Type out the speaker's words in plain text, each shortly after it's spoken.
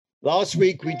Last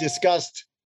week we discussed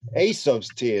Esau's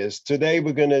tears. Today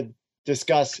we're going to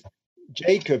discuss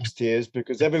Jacob's tears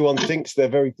because everyone thinks they're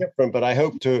very different, but I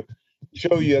hope to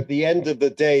show you at the end of the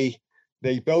day,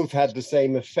 they both had the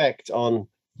same effect on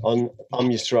Am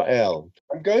Yisrael.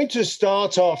 I'm going to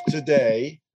start off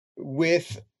today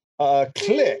with a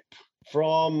clip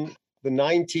from the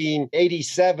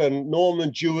 1987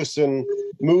 Norman Jewison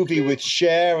movie with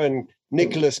Cher and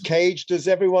Nicolas Cage. Does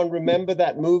everyone remember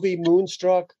that movie,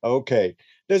 Moonstruck? Okay.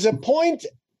 There's a point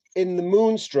in the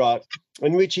Moonstruck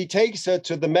in which he takes her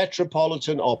to the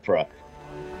Metropolitan Opera.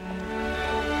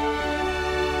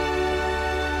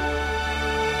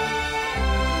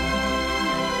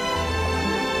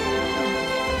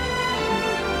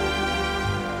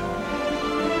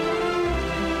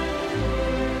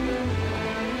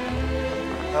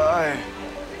 Hi.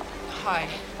 Hi.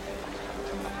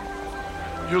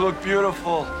 You look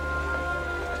beautiful.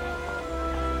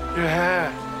 Your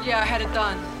hair. Yeah, I had it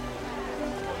done.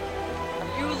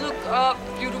 You look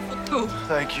beautiful too.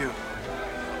 Thank you.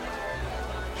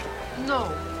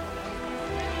 No.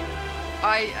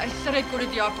 I said I'd go to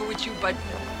the opera with you, but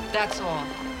that's all.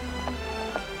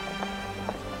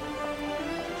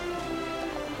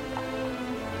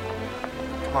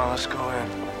 Come on, let's go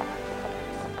in.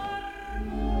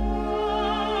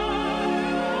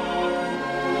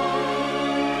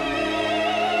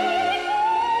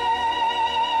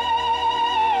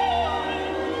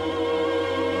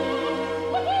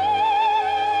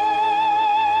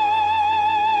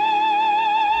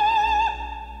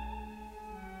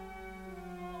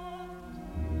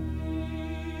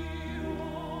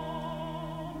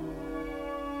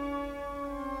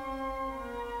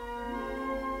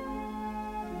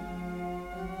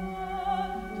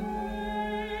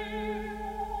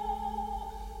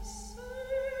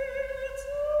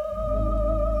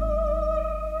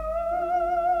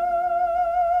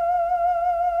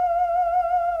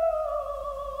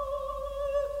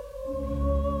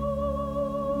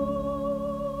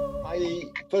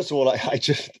 First of all, I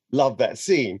just love that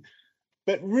scene.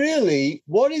 But really,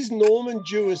 what is Norman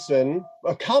Jewison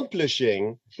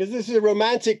accomplishing? Because this is a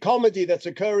romantic comedy that's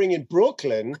occurring in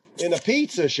Brooklyn in a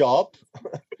pizza shop.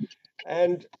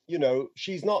 And, you know,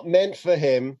 she's not meant for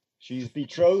him. She's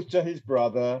betrothed to his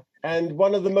brother. And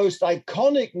one of the most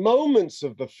iconic moments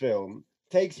of the film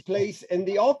takes place in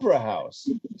the opera house.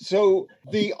 So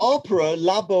the opera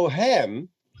La Bohème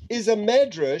is a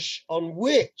medrash on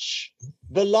which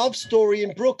the love story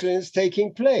in Brooklyn is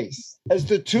taking place. As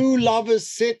the two lovers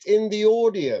sit in the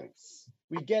audience,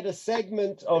 we get a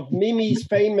segment of Mimi's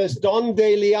famous Donde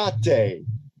Liate,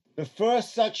 the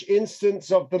first such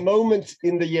instance of the moment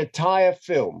in the entire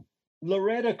film.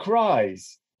 Loretta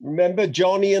cries. Remember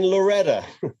Johnny and Loretta?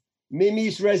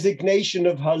 Mimi's resignation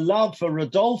of her love for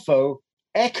Rodolfo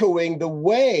echoing the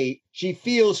way she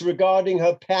feels regarding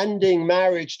her pending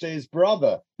marriage to his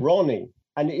brother, Ronnie.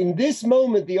 And in this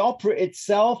moment, the opera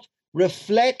itself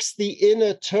reflects the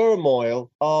inner turmoil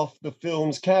of the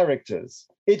film's characters.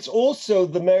 It's also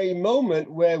the very moment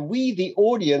where we, the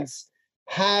audience,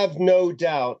 have no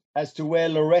doubt as to where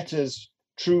Loretta's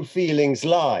true feelings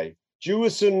lie.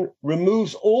 Jewison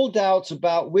removes all doubts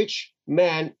about which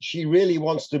man she really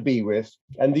wants to be with,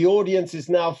 and the audience is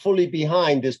now fully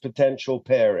behind this potential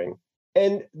pairing.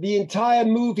 And the entire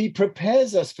movie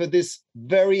prepares us for this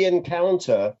very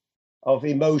encounter of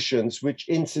emotions, which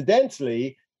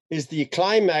incidentally is the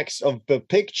climax of the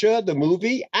picture, the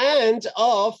movie, and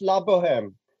of La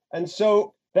Bohème. And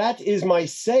so that is my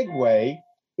segue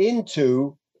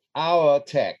into our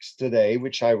text today,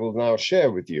 which I will now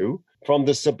share with you, from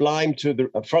the sublime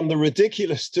from the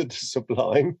ridiculous to the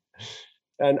sublime.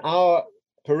 And our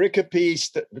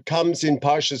pericope comes in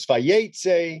Parshas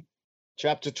Vayetze,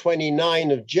 chapter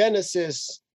 29 of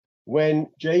Genesis, when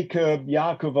Yaakov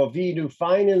Avinu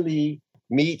finally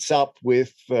meets up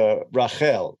with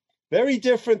Rachel. Very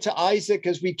different to Isaac,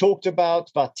 as we talked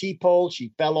about. Vatipol,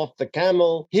 she fell off the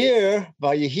camel. Here,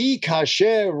 Vayehi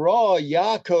kasher ra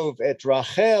Yaakov et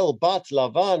Rachel bat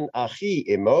Lavan achi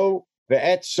imo,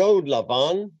 ve'et sod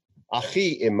Lavan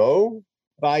achi imo,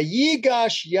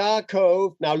 Vayigash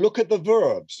Yaakov. Now look at the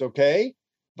verbs, okay?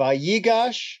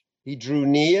 Vayigash, he drew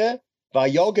near.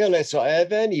 Vayogel es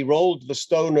ha'even, he rolled the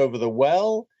stone over the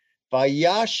well.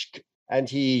 Vayashk, and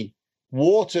he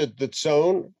watered the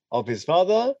tzon of his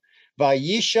father.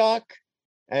 Vayishak,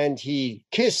 and he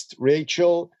kissed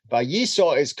Rachel.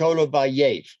 Vayiso es kolo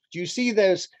vayev. Do you see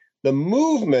there's the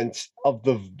movement of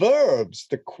the verbs,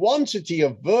 the quantity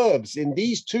of verbs in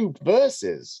these two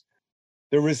verses?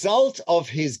 The result of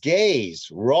his gaze,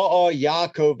 Ra'a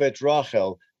Yaakov et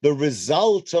Rachel, the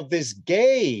result of this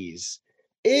gaze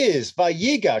is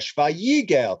Vayigash,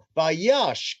 Vayigel,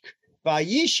 Vayashk,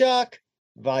 Vayishak,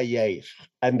 Vayef.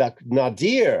 And the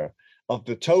nadir of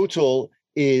the total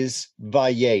is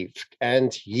Vayef,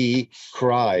 and he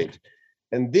cried.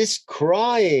 And this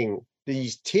crying,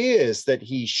 these tears that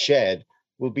he shed,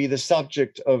 will be the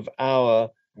subject of our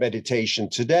meditation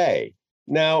today.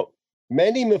 Now,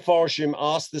 many Mefarshim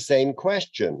ask the same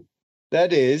question.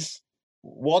 That is,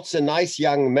 what's a nice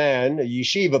young man, a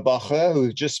yeshiva bacher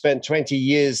who just spent 20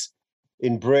 years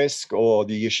in Brisk or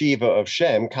the yeshiva of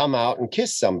Shem, come out and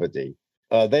kiss somebody?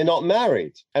 They're not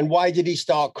married. And why did he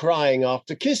start crying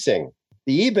after kissing?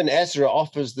 The Ibn Ezra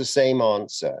offers the same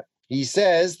answer. He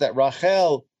says that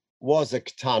Rachel was a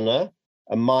ketana,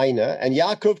 a minor, and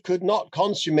Yaakov could not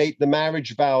consummate the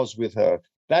marriage vows with her.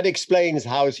 That explains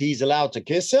how he's allowed to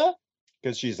kiss her,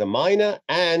 because she's a minor,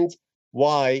 and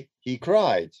why he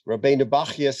cried. Rabbeinu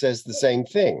Bachya says the same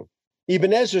thing.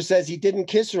 Ibn Ezra says he didn't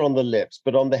kiss her on the lips,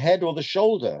 but on the head or the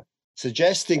shoulder,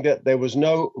 suggesting that there was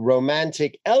no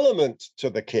romantic element to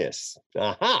the kiss.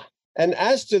 Aha! And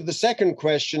as to the second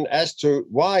question, as to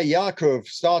why Yaakov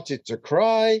started to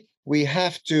cry, we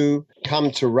have to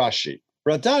come to Rashi.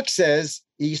 Radak says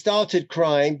he started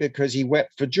crying because he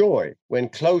wept for joy. When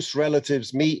close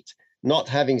relatives meet, not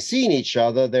having seen each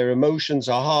other, their emotions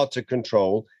are hard to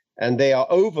control, and they are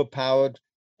overpowered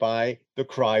by the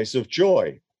cries of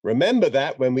joy. Remember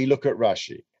that when we look at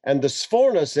Rashi. And the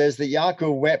Sforno says that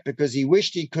Yaakov wept because he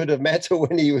wished he could have met her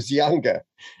when he was younger.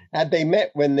 Had they met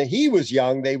when he was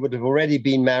young, they would have already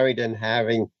been married and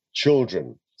having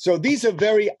children. So these are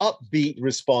very upbeat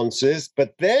responses.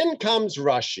 But then comes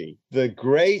Rashi, the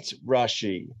great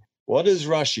Rashi. What does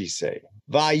Rashi say?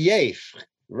 Vayef.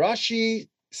 Rashi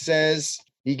says,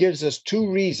 he gives us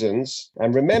two reasons.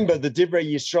 And remember, the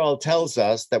Divrei Yisrael tells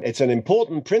us that it's an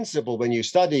important principle when you're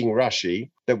studying Rashi,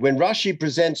 that when Rashi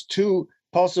presents two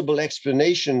possible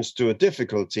explanations to a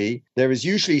difficulty, there is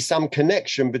usually some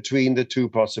connection between the two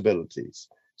possibilities.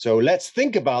 So let's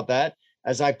think about that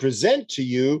as I present to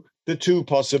you the two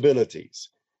possibilities.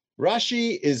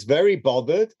 Rashi is very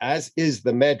bothered, as is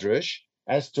the Medrash,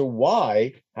 as to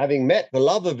why, having met the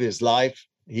love of his life,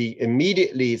 he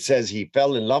immediately says he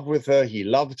fell in love with her, he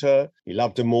loved her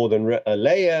more than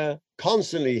Leah.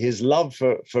 Constantly, his love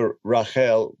for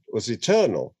Rachel was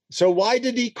eternal. So why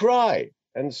did he cry?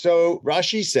 And so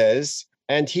Rashi says,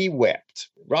 and he wept.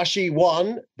 Rashi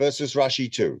 1 versus Rashi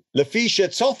 2. Lefisha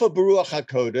tzofa beruach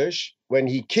hakodesh, when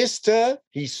he kissed her,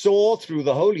 he saw through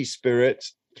the Holy Spirit,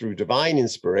 through divine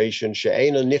inspiration,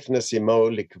 she'ena nichnas imo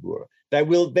likvur.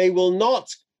 They will not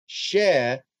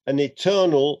share an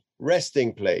eternal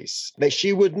resting place, that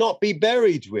she would not be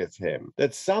buried with him,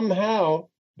 that somehow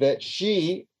that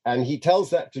she, and he tells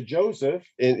that to Joseph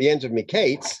in the end of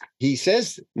Miketz, he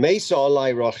says, Mesa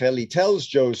alai Rachel, he tells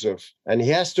Joseph, and he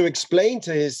has to explain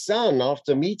to his son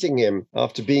after meeting him,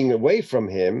 after being away from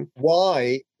him,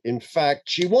 why, in fact,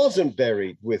 she wasn't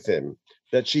buried with him,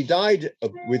 that she died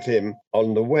with him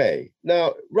on the way.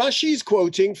 Now, Rashi's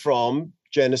quoting from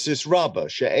Genesis Rabbah,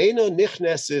 She'ena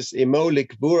nichnesis imo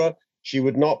likbura, she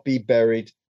would not be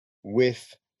buried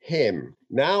with him.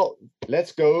 Now,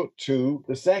 let's go to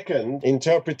the second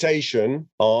interpretation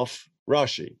of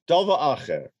Rashi. Dova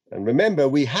acher. And remember,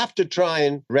 we have to try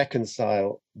and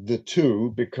reconcile the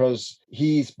two because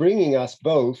he's bringing us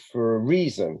both for a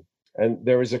reason. And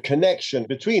there is a connection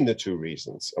between the two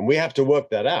reasons. And we have to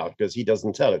work that out because he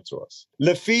doesn't tell it to us.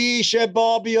 Lefi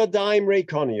sheba biyadayim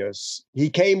reikonios. He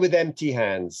came with empty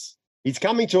hands. He's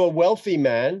coming to a wealthy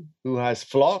man who has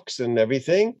flocks and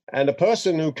everything, and a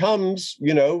person who comes,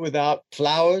 without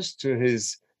flowers to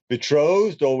his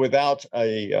betrothed or without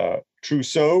a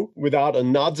trousseau, without a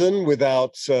nadin,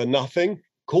 without nothing,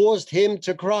 caused him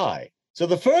to cry. So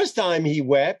the first time he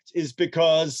wept is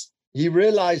because he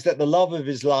realized that the love of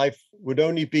his life would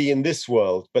only be in this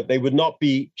world, but they would not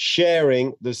be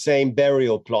sharing the same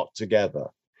burial plot together.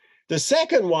 The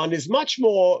second one is much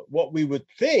more what we would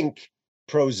think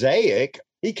prosaic.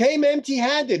 He came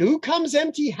empty-handed. Who comes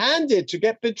empty-handed to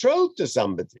get betrothed to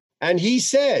somebody? And he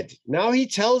said, now he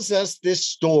tells us this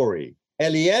story.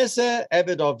 Eliezer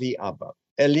Eved Avi Abba.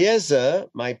 Eliezer,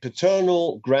 my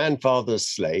paternal grandfather's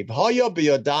slave,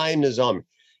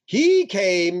 he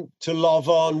came to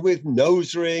Lavan with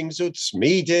nose rings,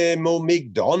 utsmidim or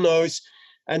migdonos,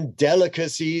 and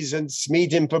delicacies, and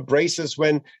smidim for bracelets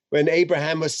when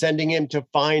Abraham was sending him to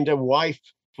find a wife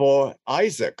for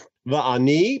Isaac.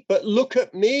 Va'ani, but look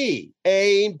at me.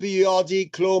 Ein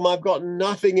biyadi klum, I've got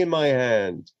nothing in my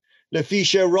hand.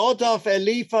 Lefisha rodaf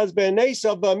Eliphaz ben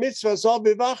Esav b'mitzvah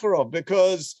b'vacharov,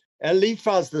 because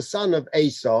Eliphaz, the son of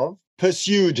Esav,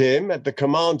 pursued him at the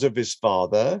command of his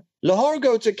father,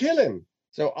 lahorgo, to kill him.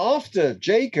 So after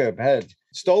Jacob had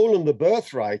stolen the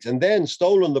birthright and then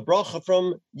stolen the bracha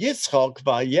from Yitzchak,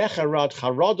 Vayecherad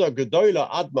Charada Gedola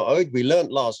Ad Ma'od, we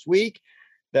learned last week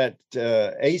that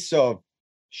Esau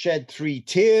shed 3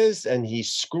 tears and he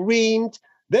screamed.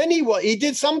 Then he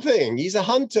did something. He's a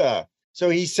hunter. So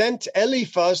he sent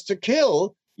Eliphaz to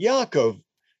kill Yaakov,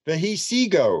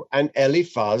 Vehisigo, and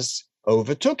Eliphaz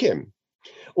overtook him.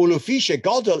 Ulufisha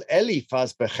Gadol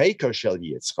Eliphaz becheko shel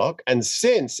Yitzchak, and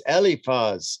since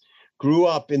Eliphaz grew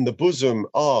up in the bosom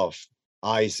of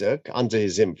Isaac under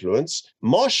his influence,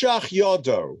 Moshach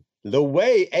Yodo, the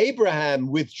way Abraham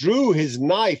withdrew his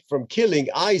knife from killing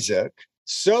Isaac,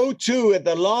 so too at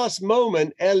the last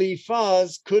moment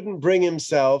Eliphaz couldn't bring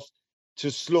himself to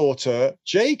slaughter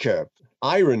Jacob.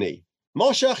 Irony.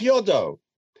 Moshach Yodo,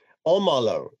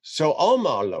 Omalo. So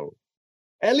Omalo.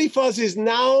 Eliphaz is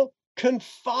now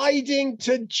confiding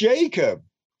to Jacob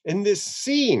in this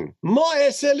scene.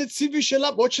 What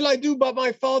shall I do by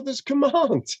my father's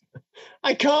command?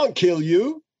 I can't kill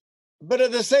you, but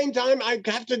at the same time, I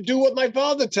have to do what my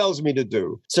father tells me to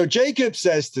do. So Jacob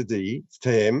says to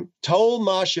him, Tol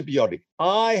Masha Biyodi,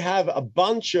 I have a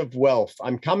bunch of wealth.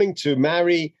 I'm coming to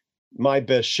marry my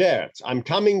Beshert. I'm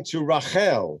coming to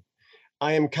Rachel.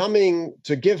 I am coming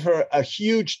to give her a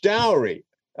huge dowry.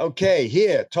 Okay,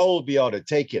 here, Tol Biyodi,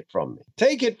 take it from me.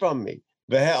 Take it from me.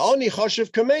 Ve'oni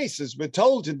choshev kames, as we're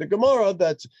told in the Gemara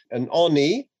that an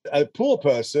oni, a poor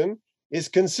person, is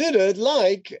considered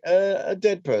like a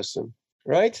dead person,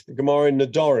 right? The Gemara in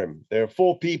Nedorim. There are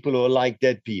 4 people who are like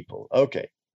dead people. Okay,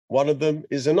 one of them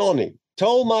is an oni.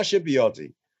 Tol masha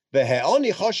biyodi.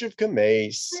 Ve'oni choshev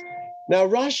kames. Now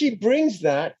Rashi brings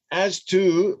that as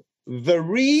to the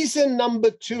reason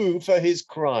number 2 for his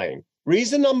crying.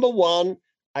 Reason number 1,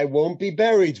 I won't be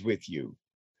buried with you.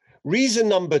 Reason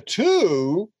number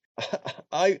 2,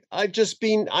 I've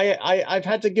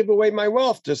had to give away my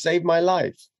wealth to save my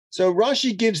life. So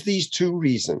Rashi gives these 2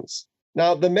 reasons.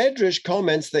 Now the Medrash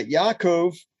comments that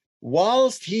Yaakov,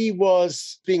 whilst he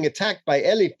was being attacked by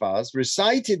Eliphaz,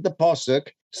 recited the Pasuk,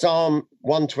 Psalm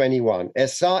 121,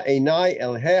 Esa enai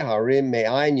el harim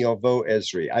me'ain yovo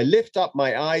ezri. I lift up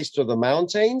my eyes to the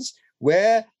mountains.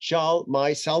 Where shall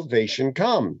my salvation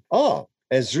come?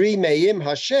 Ezri me'im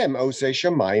Hashem oseh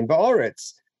shamayim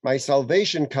ba'oretz. My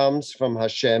salvation comes from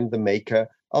Hashem, the maker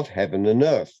of heaven and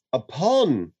earth.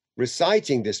 Upon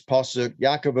reciting this pasuk,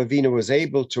 Yaakov Avinu was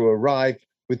able to arrive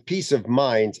with peace of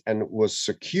mind and was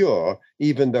secure,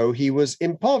 even though he was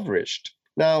impoverished.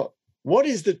 Now, what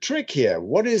is the trick here?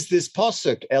 What is this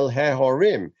pasuk, El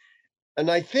HaHorim?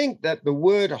 And I think that the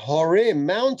word Horim,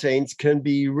 mountains, can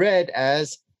be read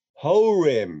as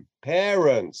Horim,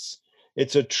 parents.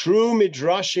 It's a true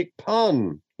midrashic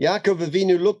pun. Yaakov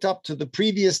Avinu looked up to the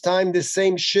previous time this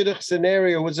same shidduch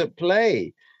scenario was at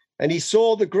play, and he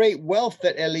saw the great wealth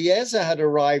that Eliezer had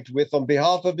arrived with on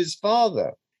behalf of his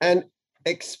father. And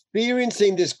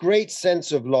experiencing this great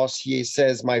sense of loss, he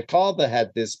says, my father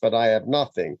had this, but I have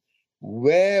nothing.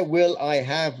 Where will I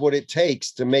have what it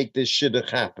takes to make this shidduch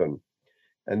happen?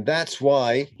 And that's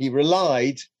why he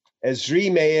relied,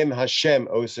 Ezri me'im Hashem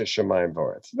oseh shamayim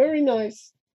v'oretz. Very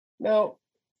nice. Now,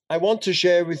 I want to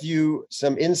share with you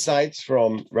some insights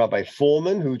from Rabbi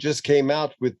Foreman, who just came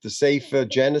out with the Sefer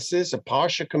Genesis, a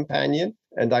Parsha companion,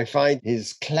 and I find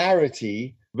his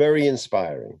clarity very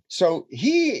inspiring. So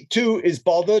he, too, is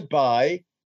bothered by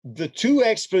the 2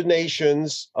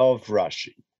 explanations of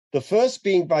Rashi. The first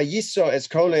being Vayiso es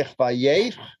kolech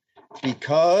vayef,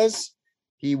 because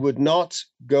he would not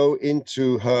go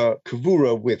into her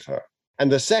kavura with her.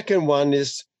 And the second one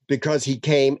is because he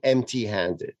came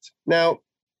empty-handed. Now,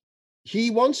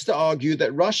 he wants to argue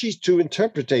that Rashi's 2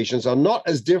 interpretations are not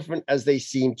as different as they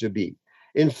seem to be.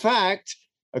 In fact,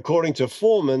 according to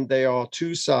Foreman, they are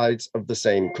 2 sides of the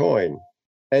same coin.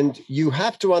 And you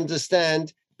have to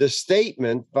understand the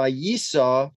statement,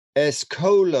 Vayisa es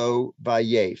kolo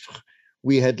vayef.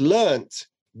 We had learnt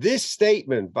this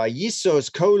statement, Vayisa es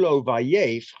kolo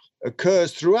vayef,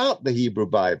 occurs throughout the Hebrew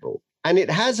Bible, and it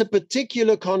has a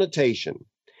particular connotation.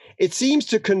 It seems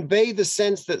to convey the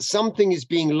sense that something is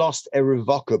being lost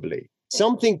irrevocably.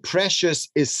 Something precious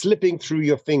is slipping through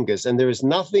your fingers, and there is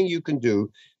nothing you can do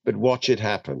but watch it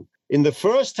happen. In the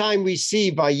first time we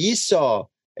see Vayisa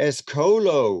es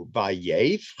kolo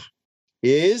vayef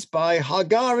is by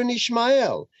Hagar and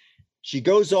Ishmael. She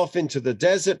goes off into the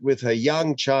desert with her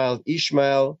young child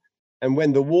Ishmael, and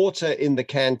when the water in the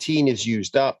canteen is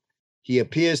used up, he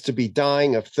appears to be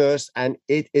dying of thirst, and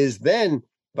it is then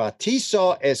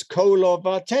Vatisa es kolo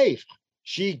vatef.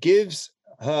 She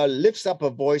lifts up her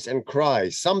voice and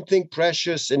cries, something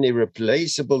precious and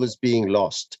irreplaceable is being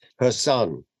lost, her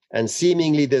son, and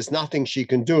seemingly there's nothing she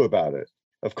can do about it.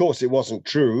 Of course, it wasn't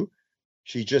true.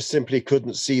 She just simply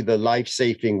couldn't see the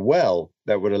life-saving well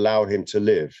that would allow him to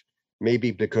live.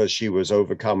 Maybe because she was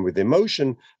overcome with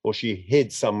emotion, or she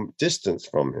hid some distance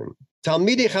from him.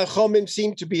 Talmidei Chachomim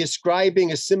seem to be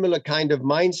ascribing a similar kind of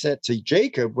mindset to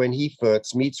Jacob when he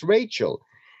first meets Rachel.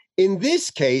 In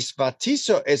this case,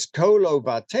 Vatiso eskolo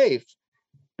vatef,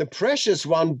 the precious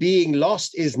one being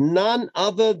lost is none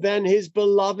other than his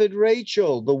beloved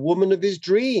Rachel, the woman of his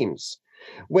dreams.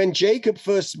 When Jacob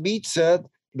first meets her,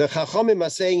 the Chachomim are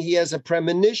saying he has a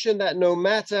premonition that no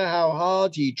matter how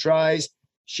hard he tries,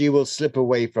 she will slip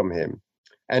away from him.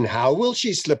 And how will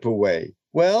she slip away?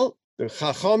 Well, the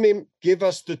Chachomim give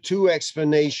us the two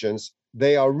explanations.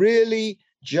 They are really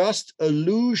just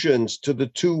allusions to the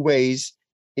two ways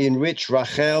in which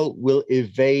Rachel will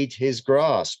evade his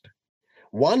grasp.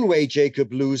 One way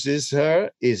Jacob loses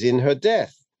her is in her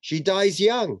death. She dies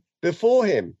young, before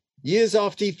him. Years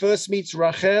after he first meets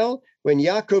Rachel, when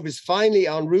Yaakov is finally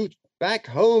en route back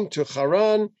home to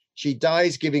Haran, she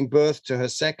dies giving birth to her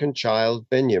second child,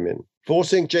 Benjamin,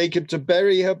 forcing Jacob to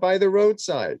bury her by the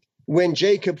roadside. When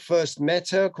Jacob first met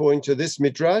her, according to this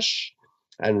midrash,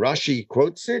 and Rashi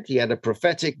quotes it, he had a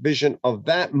prophetic vision of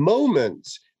that moment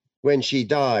when she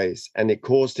dies, and it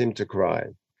caused him to cry.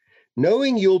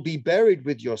 Knowing you'll be buried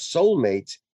with your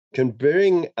soulmate can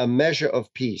bring a measure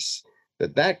of peace,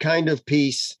 that kind of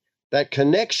peace, that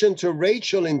connection to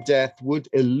Rachel in death would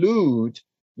elude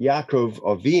Yaakov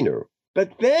Avinu.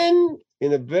 But then,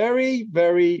 in a very,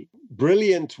 very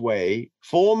brilliant way,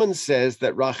 Foreman says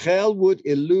that Rachel would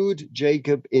elude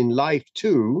Jacob in life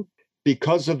too,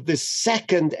 because of the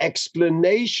second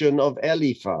explanation of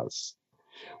Eliphaz.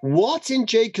 What in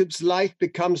Jacob's life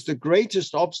becomes the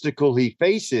greatest obstacle he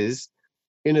faces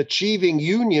in achieving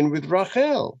union with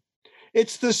Rachel?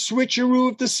 It's the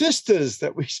switcheroo of the sisters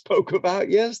that we spoke about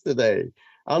yesterday,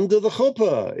 under the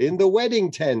chuppah, in the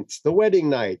wedding tent, the wedding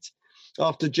night.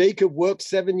 After Jacob worked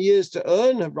 7 years to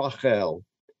earn Rachel,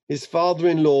 his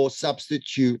father-in-law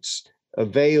substitutes a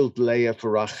veiled Leah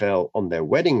for Rachel on their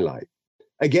wedding night.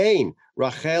 Again,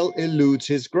 Rachel eludes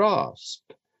his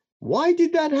grasp. Why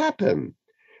did that happen?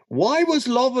 Why was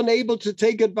Lavan able to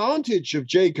take advantage of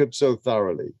Jacob so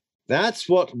thoroughly? That's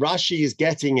what Rashi is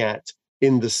getting at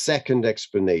in the second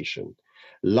explanation.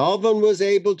 Lavan was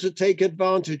able to take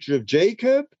advantage of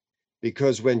Jacob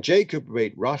because when Jacob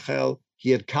raped Rachel,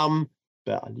 he had come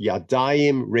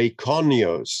Yadayim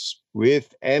Rekonios,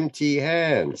 with empty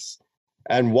hands.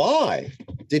 And why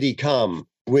did he come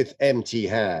with empty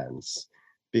hands?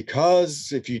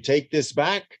 Because if you take this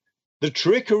back, the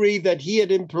trickery that he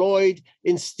had employed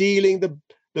in stealing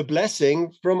the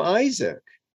blessing from Isaac.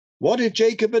 What if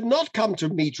Jacob had not come to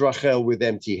meet Rachel with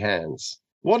empty hands?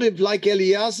 What if, like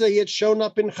Eliezer, he had shown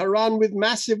up in Haran with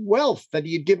massive wealth that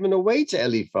he had given away to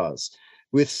Eliphaz,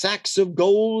 with sacks of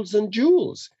golds and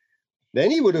jewels? Then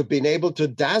he would have been able to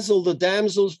dazzle the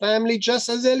damsel's family just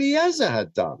as Eliezer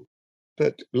had done.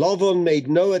 But Lavan made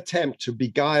no attempt to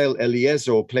beguile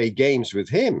Eliezer or play games with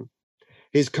him.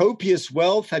 His copious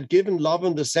wealth had given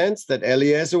Lavan the sense that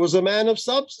Eliezer was a man of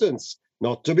substance,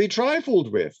 not to be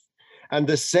trifled with. And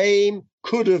the same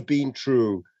could have been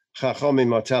true,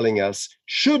 Chachomim are telling us,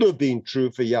 should have been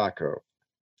true for Yaakov.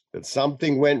 But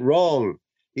something went wrong.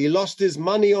 He lost his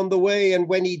money on the way, and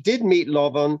when he did meet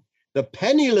Lavan, the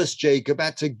penniless Jacob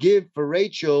had to give for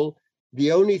Rachel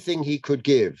the only thing he could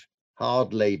give,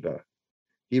 hard labor.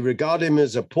 He regarded him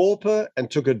as a pauper and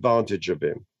took advantage of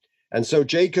him. And so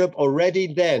Jacob already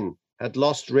then had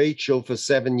lost Rachel for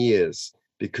 7 years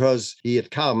because he had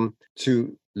come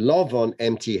to Lavan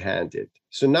empty-handed.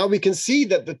 So now we can see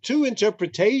that the two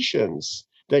interpretations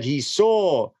that he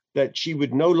saw, that she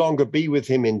would no longer be with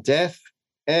him in death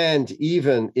and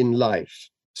even in life.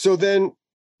 So then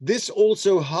this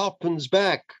also harpens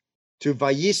back to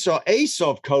Vayisa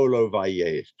Esav Kolo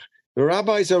Vayev. The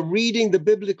rabbis are reading the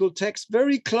biblical text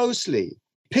very closely,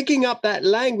 picking up that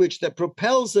language that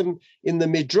propels them in the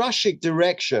midrashic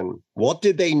direction. What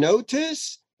did they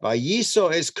notice?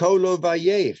 Vayisa es Kolo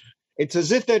Vayev. It's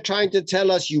as if they're trying to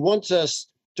tell us, you want us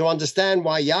to understand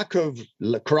why Yaakov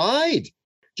cried?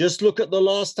 Just look at the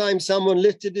last time someone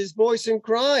lifted his voice and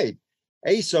cried.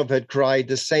 Esav had cried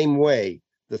the same way.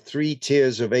 The 3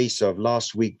 tears of Esav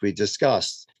last week we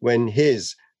discussed when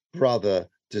his brother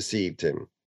deceived him.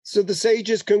 So the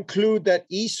sages conclude that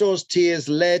Esau's tears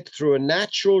led through a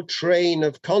natural train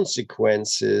of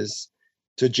consequences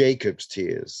to Jacob's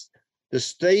tears. The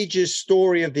sages'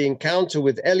 story of the encounter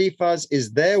with Eliphaz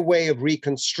is their way of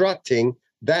reconstructing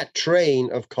that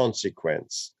train of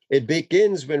consequence. It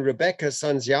begins when Rebekah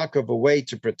sends Yaakov away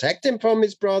to protect him from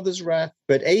his brother's wrath,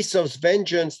 but Esau's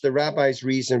vengeance, the rabbis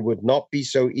reason, would not be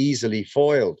so easily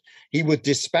foiled. He would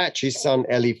dispatch his son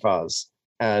Eliphaz,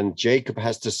 and Jacob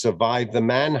has to survive the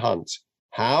manhunt.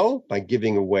 How? By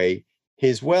giving away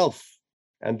his wealth.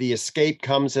 And the escape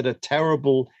comes at a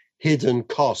terrible hidden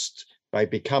cost by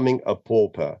becoming a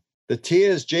pauper. The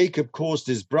tears Jacob caused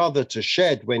his brother to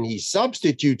shed when he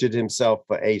substituted himself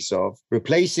for Esau,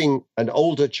 replacing an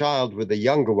older child with a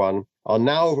younger one, are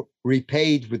now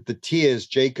repaid with the tears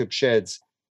Jacob sheds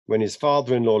when his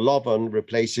father-in-law Laban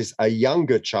replaces a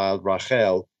younger child,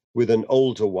 Rachel, with an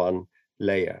older one,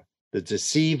 Leah. The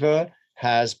deceiver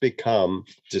has become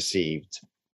deceived.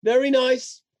 Very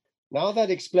nice. Now that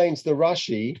explains the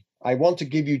Rashi. I want to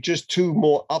give you just two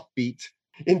more upbeat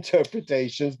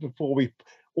interpretations before we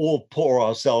all pour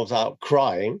ourselves out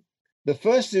crying. The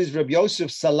first is Rabbi Yosef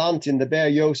Salant in the Be'er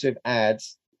Yosef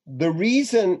adds, the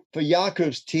reason for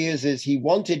Yaakov's tears is he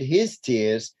wanted his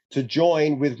tears to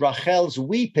join with Rachel's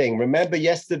weeping. Remember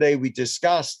yesterday we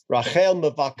discussed Rachel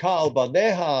mevakal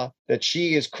baneha, that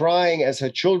she is crying as her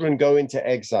children go into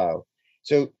exile.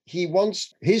 So he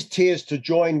wants his tears to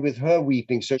join with her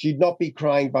weeping, so she'd not be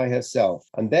crying by herself.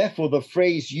 And therefore the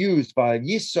phrase used by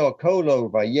Yisro Kolo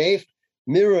Vayef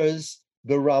mirrors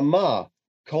the Ramah,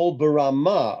 Kol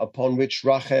Baramah, upon which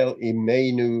Rachel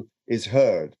Imenu is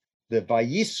heard. The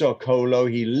Vayisro Kolo,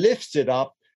 he lifts it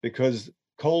up because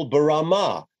Kol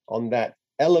Baramah, on that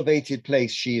elevated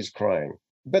place, she is crying.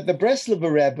 But the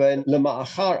Breslover Rebbe in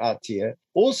Lema'achar Atir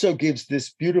also gives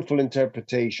this beautiful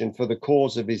interpretation for the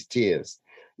cause of his tears.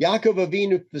 Yaakov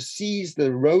Avinu perceives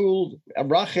the role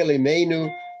Rachel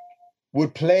Imenu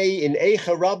would play in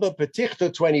Eicha Rabbah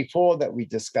Petichta 24 that we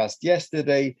discussed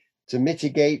yesterday, to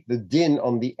mitigate the din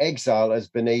on the exile as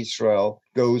Bnei Israel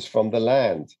goes from the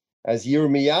land. As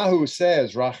Yirmiyahu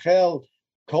says, Rachel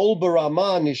kol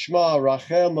barama nishma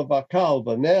Rachel mavakal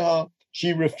baneha,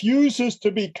 she refuses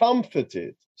to be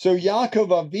comforted. So Yaakov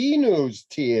Avinu's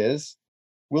tears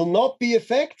will not be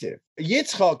effective.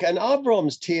 Yitzchak and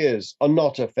Avram's tears are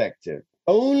not effective.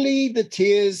 Only the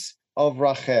tears of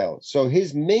Rachel. So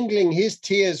his mingling his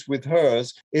tears with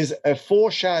hers is a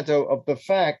foreshadow of the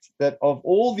fact that of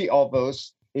all the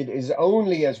Avos, it is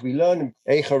only, as we learn in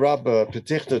Eicha Rabbah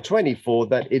Petichta 24,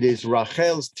 that it is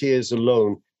Rachel's tears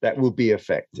alone that will be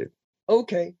effective.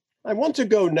 Okay, I want to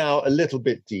go now a little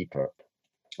bit deeper.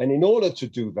 And in order to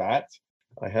do that,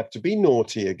 I have to be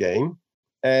naughty again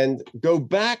and go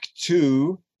back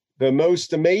to the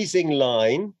most amazing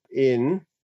line in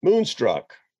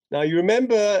Moonstruck. Now, you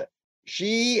remember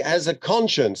she has a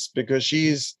conscience because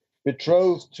she's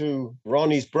betrothed to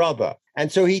Ronnie's brother.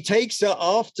 And so he takes her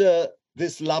after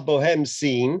this La Boheme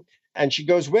scene, and she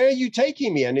goes, where are you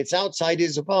taking me? And it's outside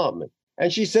his apartment.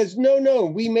 And she says, no,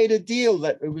 we made a deal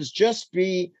that it was just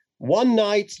be one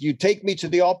night, you take me to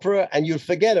the opera and you'll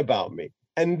forget about me.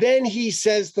 And then he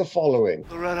says the following.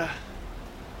 Loretta,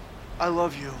 I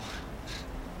love you.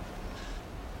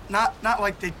 Not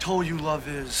like they told you love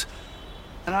is.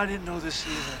 And I didn't know this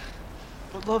either.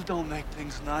 But love don't make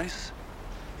things nice.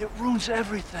 It ruins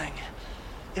everything.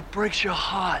 It breaks your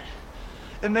heart.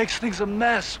 It makes things a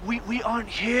mess. We aren't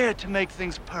here to make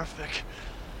things perfect.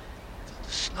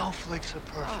 The snowflakes are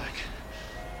perfect.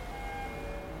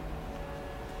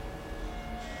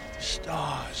 The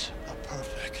stars are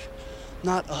perfect.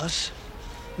 Not us.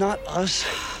 Not us.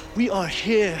 We are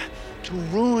here to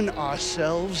ruin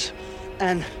ourselves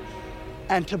and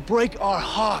to break our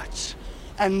hearts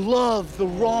and love the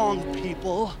wrong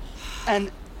people and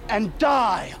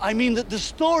die. I mean that the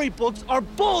storybooks are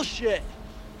bullshit.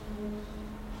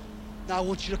 Now I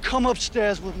want you to come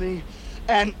upstairs with me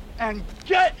and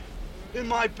get in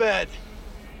my bed.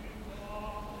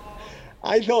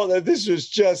 I thought that this was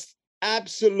just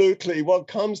absolutely what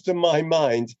comes to my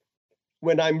mind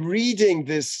when I'm reading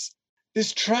this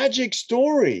tragic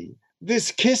story,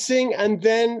 this kissing and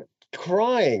then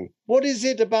crying. What is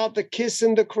it about the kiss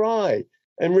and the cry?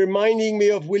 And reminding me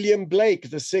of William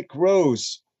Blake, The Sick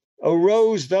Rose. O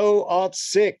rose, thou art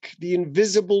sick, the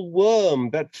invisible worm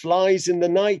that flies in the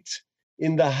night,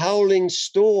 in the howling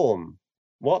storm.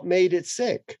 What made it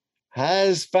sick?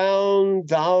 Has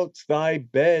found out thy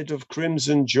bed of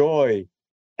crimson joy,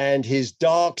 and his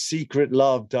dark secret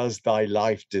love does thy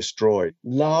life destroy.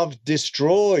 Love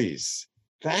destroys.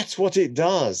 That's what it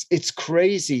does. It's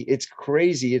crazy,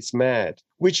 it's mad.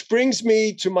 Which brings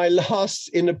me to my last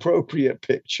inappropriate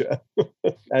picture.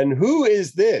 And who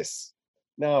is this?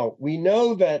 Now, we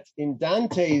know that in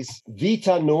Dante's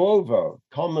Vita Nuova,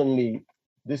 commonly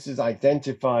this is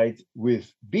identified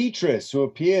with Beatrice, who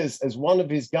appears as one of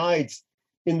his guides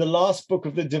in the last book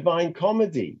of the Divine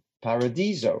Comedy.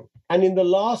 Paradiso. And in the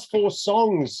last four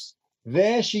songs,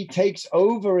 there she takes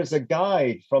over as a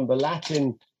guide from the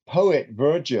Latin poet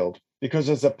Virgil, because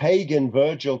as a pagan,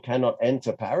 Virgil cannot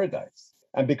enter paradise.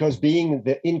 And because being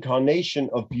the incarnation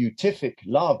of beatific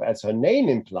love, as her name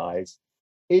implies,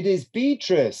 it is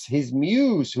Beatrice, his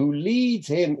muse, who leads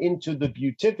him into the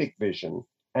beatific vision.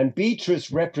 And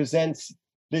Beatrice represents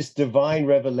this divine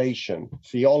revelation,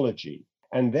 theology.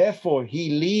 And therefore, he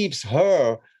leaves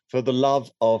her for the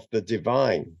love of the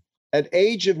divine. At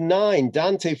age of 9,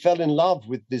 Dante fell in love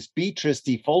with this Beatrice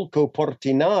di Folco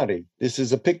Portinari. This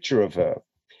is a picture of her.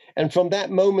 And from that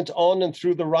moment on and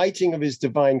through the writing of his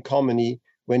Divine Comedy,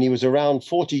 when he was around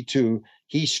 42,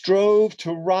 he strove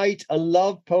to write a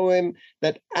love poem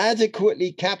that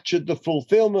adequately captured the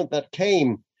fulfillment that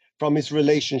came from his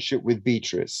relationship with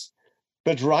Beatrice.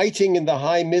 But writing in the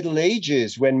High Middle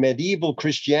Ages, when medieval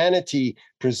Christianity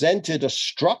presented a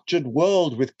structured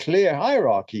world with clear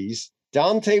hierarchies,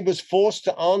 Dante was forced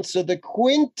to answer the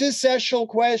quintessential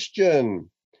question,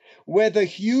 whether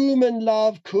human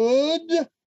love could,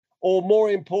 or more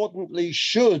importantly,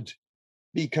 should,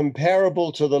 be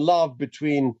comparable to the love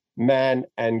between man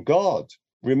and God.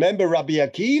 Remember, Rabbi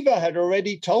Akiva had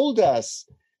already told us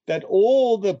that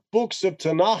all the books of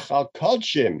Tanakh are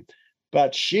Kodshim,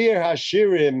 but Shir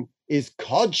HaShirim is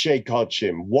Kodshe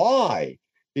Kodshim. Why?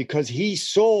 Because he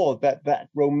saw that that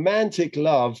romantic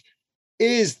love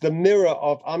is the mirror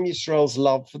of Am Yisrael's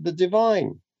love for the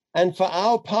divine. And for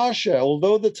our Parsha,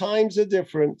 although the times are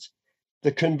different,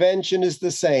 the convention is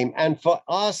the same. And for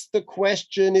us, the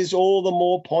question is all the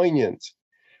more poignant.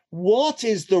 What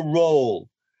is the role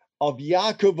of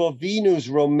Yaakov Avinu's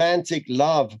romantic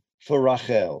love for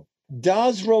Rachel?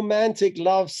 Does romantic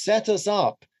love set us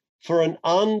up for an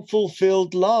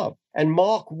unfulfilled love? And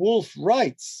Mark Wolf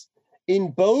writes,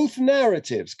 in both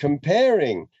narratives,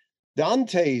 comparing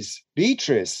Dante's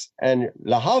Beatrice and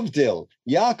Lahavdil,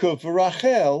 Yaakov for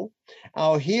Rachel,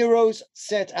 our heroes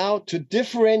set out to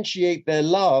differentiate their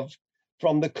love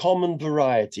from the common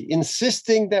variety,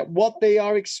 insisting that what they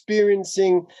are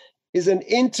experiencing is an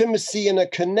intimacy and a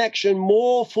connection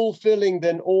more fulfilling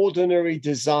than ordinary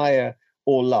desire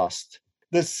or lust.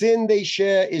 The sin they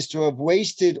share is to have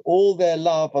wasted all their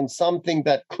love on something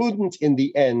that couldn't, in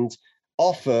the end,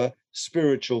 offer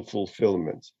spiritual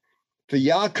fulfillment. For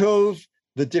Yaakov,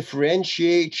 the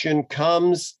differentiation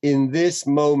comes in this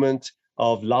moment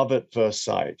of love at first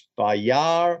sight.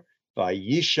 Vayar,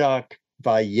 Vayishak,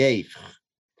 Vayevch.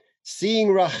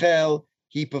 Seeing Rachel,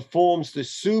 he performs the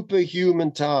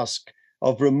superhuman task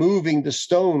of removing the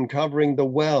stone covering the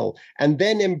well, and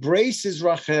then embraces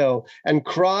Rachel and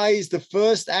cries the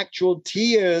first actual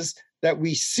tears that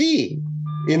we see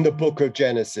in the book of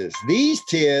Genesis. These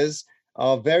tears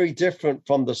are very different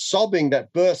from the sobbing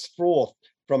that bursts forth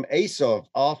from Esau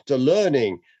after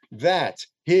learning that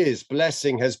his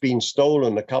blessing has been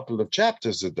stolen a couple of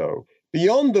chapters ago.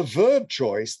 Beyond the verb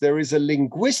choice, there is a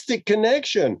linguistic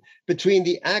connection between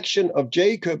the action of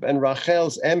Jacob and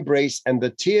Rachel's embrace and the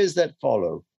tears that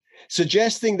follow,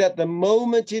 suggesting that the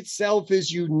moment itself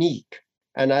is unique.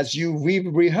 And as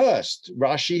we've rehearsed,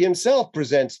 Rashi himself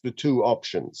presents the two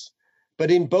options.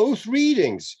 But in both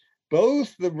readings,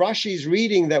 both the Rashi's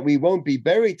reading that we won't be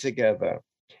buried together,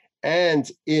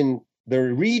 and in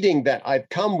the reading that I've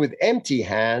come with empty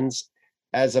hands,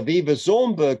 as Aviva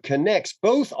Zornberg connects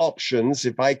both options,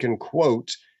 if I can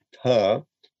quote her,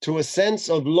 to a sense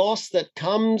of loss that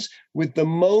comes with the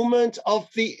moment of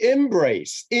the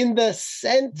embrace, in the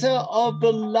center of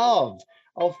the love,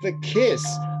 of the kiss,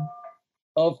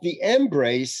 of the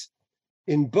embrace.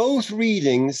 In both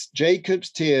readings,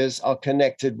 Jacob's tears are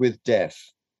connected with death.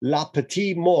 La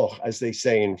petite mort, as they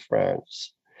say in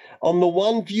France. On the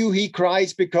one view, he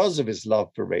cries because of his love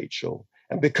for Rachel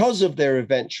and because of their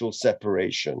eventual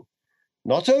separation.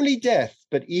 Not only death,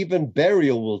 but even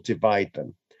burial will divide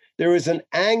them. There is an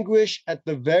anguish at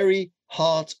the very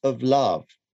heart of love.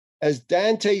 As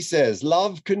Dante says,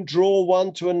 love can draw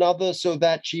one to another so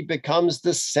that she becomes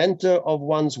the center of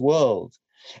one's world.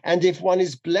 And if one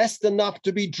is blessed enough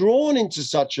to be drawn into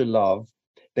such a love,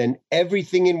 then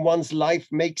everything in one's life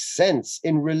makes sense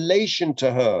in relation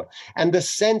to her. And the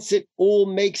sense it all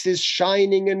makes is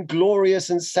shining and glorious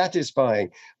and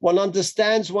satisfying. One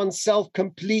understands oneself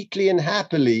completely and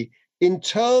happily in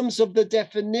terms of the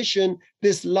definition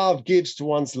this love gives to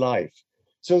one's life.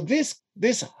 So this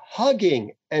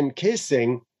hugging and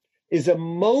kissing is a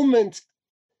moment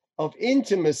of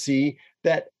intimacy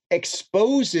that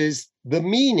exposes the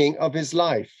meaning of his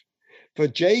life. For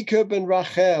Jacob and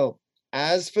Rachel,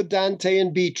 as for Dante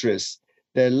and Beatrice,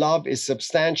 their love is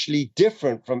substantially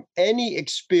different from any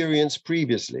experience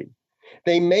previously.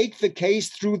 They make the case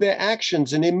through their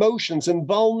actions and emotions and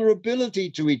vulnerability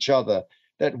to each other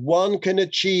that one can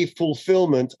achieve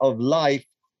fulfillment of life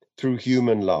through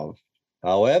human love.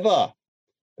 However,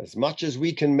 as much as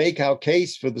we can make our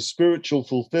case for the spiritual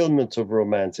fulfillment of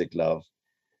romantic love,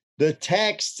 the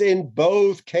texts in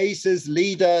both cases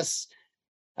lead us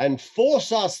and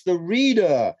force us, the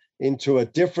reader, into a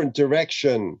different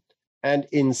direction and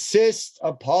insist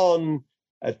upon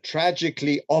a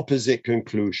tragically opposite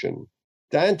conclusion.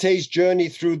 Dante's journey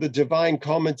through the Divine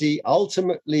Comedy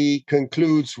ultimately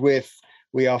concludes with,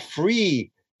 we are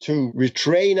free to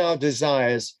retrain our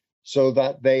desires so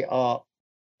that they are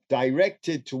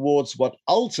directed towards what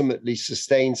ultimately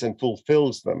sustains and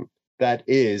fulfills them, that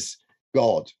is,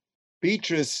 God.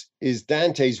 Beatrice is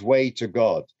Dante's way to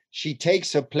God. She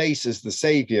takes her place as the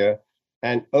savior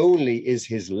and only is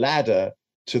his ladder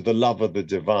to the love of the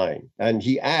divine. And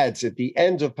he adds at the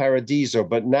end of Paradiso,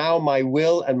 but now my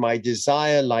will and my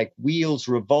desire, like wheels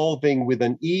revolving with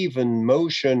an even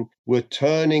motion, were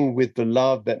turning with the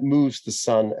love that moves the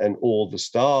sun and all the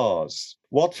stars.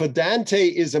 What for Dante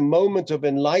is a moment of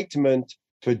enlightenment,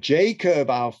 for Jacob,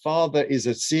 our father, is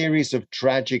a series of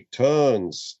tragic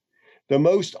turns. The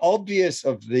most obvious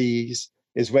of these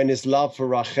is when his love for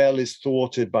Rachel is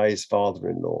thwarted by his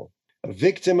father-in-law. A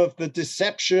victim of the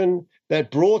deception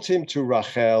that brought him to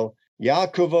Rachel,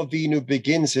 Yaakov Avinu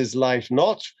begins his life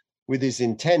not with his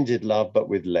intended love, but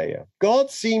with Leah. God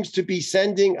seems to be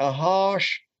sending a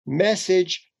harsh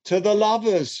message to the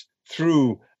lovers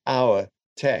through our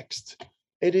text.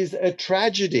 It is a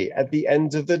tragedy at the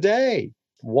end of the day.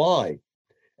 Why?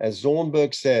 As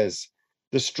Zornberg says,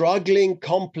 the struggling,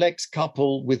 complex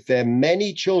couple with their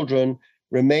many children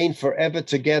remain forever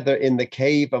together in the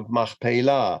cave of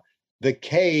Machpelah, the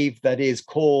cave that is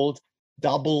called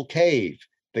Double Cave,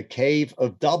 the cave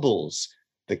of doubles,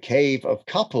 the cave of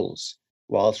couples,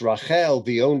 whilst Rachel,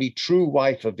 the only true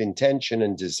wife of intention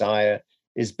and desire,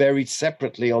 is buried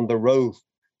separately on the road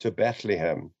to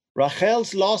Bethlehem.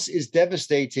 Rachel's loss is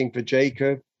devastating for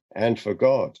Jacob and for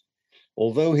God.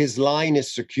 Although his line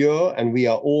is secure and we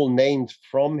are all named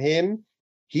from him,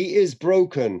 he is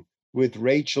broken with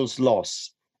Rachel's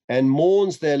loss and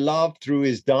mourns their love through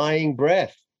his dying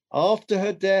breath. After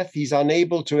her death, he's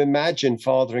unable to imagine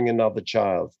fathering another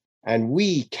child, and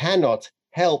we cannot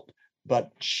help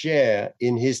but share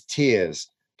in his tears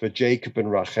for Jacob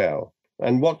and Rachel.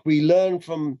 And what we learn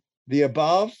from the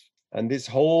above and this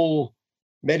whole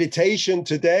meditation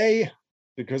today,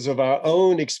 because of our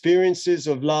own experiences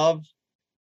of love,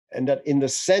 and that in the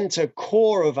center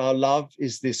core of our love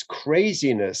is this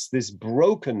craziness, this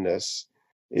brokenness,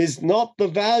 is not the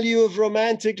value of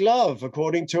romantic love,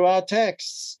 according to our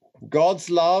texts. God's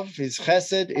love, his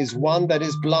chesed, is one that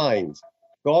is blind.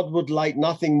 God would like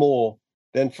nothing more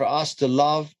than for us to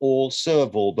love all,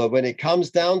 serve all. But when it comes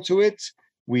down to it,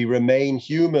 we remain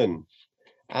human.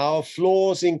 Our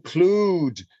flaws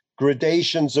include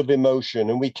gradations of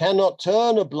emotion, and we cannot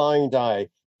turn a blind eye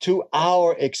to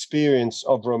our experience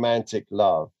of romantic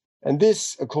love. And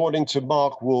this, according to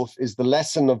Mark Wolf, is the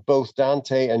lesson of both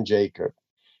Dante and Jacob.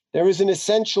 There is an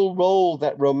essential role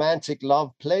that romantic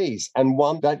love plays, and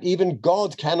one that even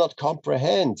God cannot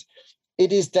comprehend.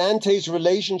 It is Dante's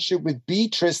relationship with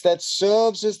Beatrice that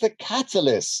serves as the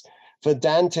catalyst for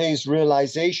Dante's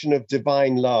realization of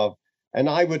divine love. And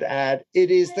I would add,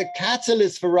 it is the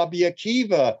catalyst for Rabbi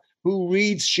Akiva, who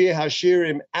reads Shir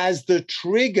HaShirim as the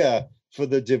trigger for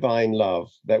the divine love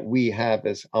that we have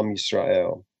as Am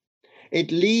Yisrael. It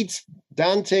leads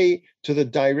Dante to the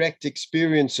direct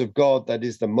experience of God that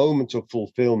is the moment of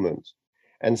fulfillment.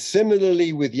 And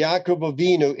similarly with Yaakov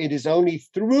Avinu, it is only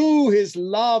through his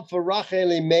love for Rachel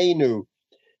Imenu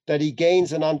that he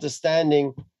gains an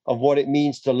understanding of what it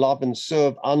means to love and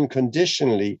serve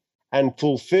unconditionally and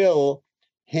fulfill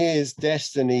his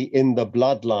destiny in the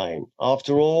bloodline.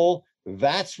 After all,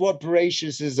 that's what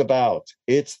Bereshis is about.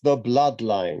 It's the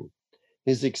bloodline.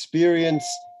 His experience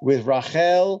with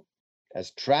Rachel,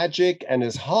 as tragic and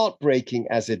as heartbreaking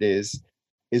as it is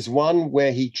one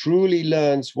where he truly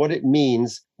learns what it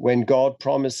means when God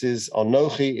promises,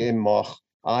 Anochi Imoch,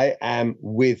 I am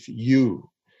with you.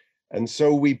 And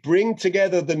so we bring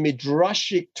together the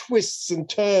midrashic twists and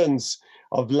turns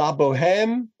of La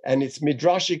Bohème and its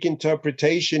midrashic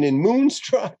interpretation in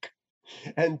Moonstruck,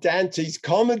 and Dante's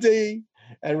comedy,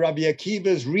 and Rabbi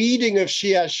Akiva's reading of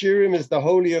Shir HaShirim as the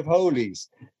Holy of Holies.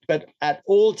 But at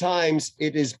all times,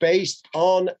 it is based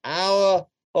on our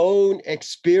own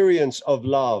experience of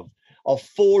love, of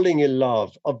falling in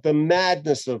love, of the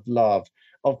madness of love,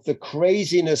 of the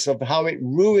craziness of how it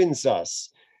ruins us.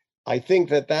 I think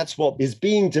that that's what is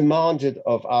being demanded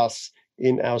of us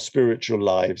in our spiritual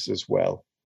lives as well.